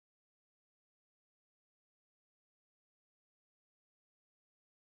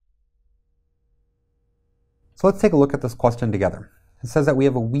So let's take a look at this question together. It says that we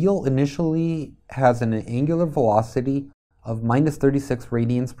have a wheel initially has an angular velocity of minus 36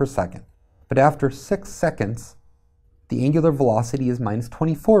 radians per second, but after 6 seconds, the angular velocity is minus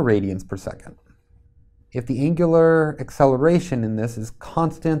 24 radians per second. If the angular acceleration in this is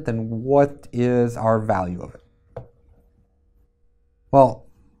constant, then what is our value of it? Well,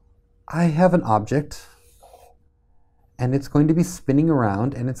 I have an object, and it's going to be spinning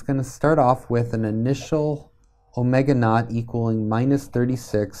around, and it's going to start off with an initial omega naught equaling minus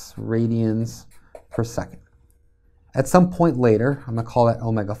 36 radians per second. At some point later, I'm going to call that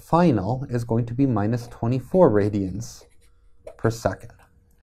omega final, is going to be minus 24 radians per second.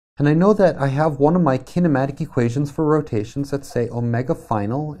 And I know that I have one of my kinematic equations for rotations that say omega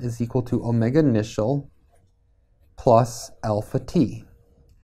final is equal to omega initial plus alpha t.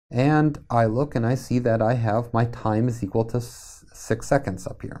 And I look and I see that I have my time is equal to 6 seconds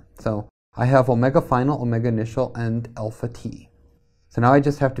up here. So I have omega final, omega initial, and alpha t. So now I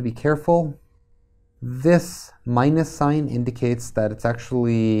just have to be careful. This minus sign indicates that it's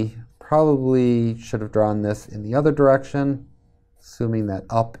actually probably should have drawn this in the other direction, assuming that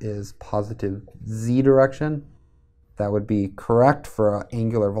up is positive z direction. That would be correct for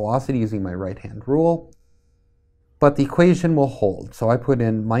angular velocity using my right-hand rule. But the equation will hold. So I put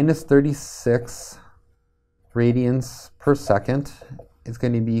in minus 36 radians per second. It's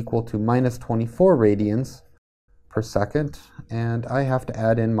going to be equal to minus 24 radians per second. And I have to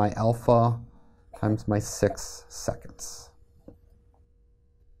add in my alpha times my 6 seconds.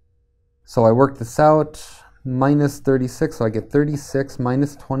 So I work this out. Minus 36, so I get 36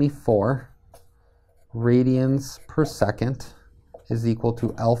 minus 24 radians per second is equal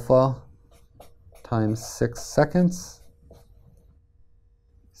to alpha times 6 seconds.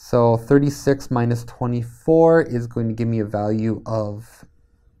 So 36 minus 24 is going to give me a value of,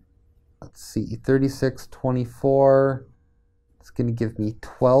 let's see, 36, 24, it's going to give me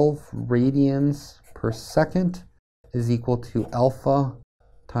 12 radians per second is equal to alpha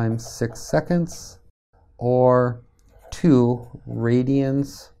times 6 seconds, or 2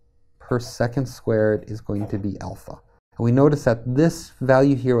 radians per second squared is going to be alpha. And we notice that this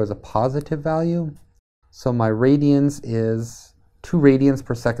value here was a positive value, so my radians is 2 radians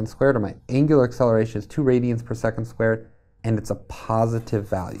per second squared, or my angular acceleration is 2 radians per second squared, and it's a positive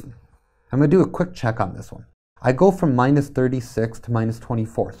value. I'm going to do a quick check on this one. I go from minus 36 to minus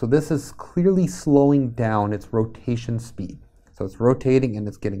 24, so this is clearly slowing down its rotation speed. So it's rotating and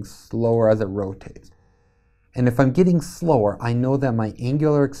it's getting slower as it rotates. And if I'm getting slower, I know that my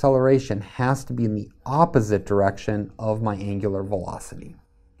angular acceleration has to be in the opposite direction of my angular velocity.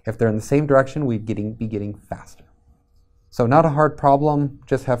 If they're in the same direction, we'd be getting faster. So not a hard problem,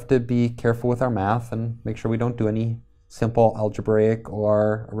 just have to be careful with our math and make sure we don't do any simple algebraic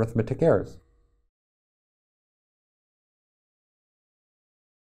or arithmetic errors.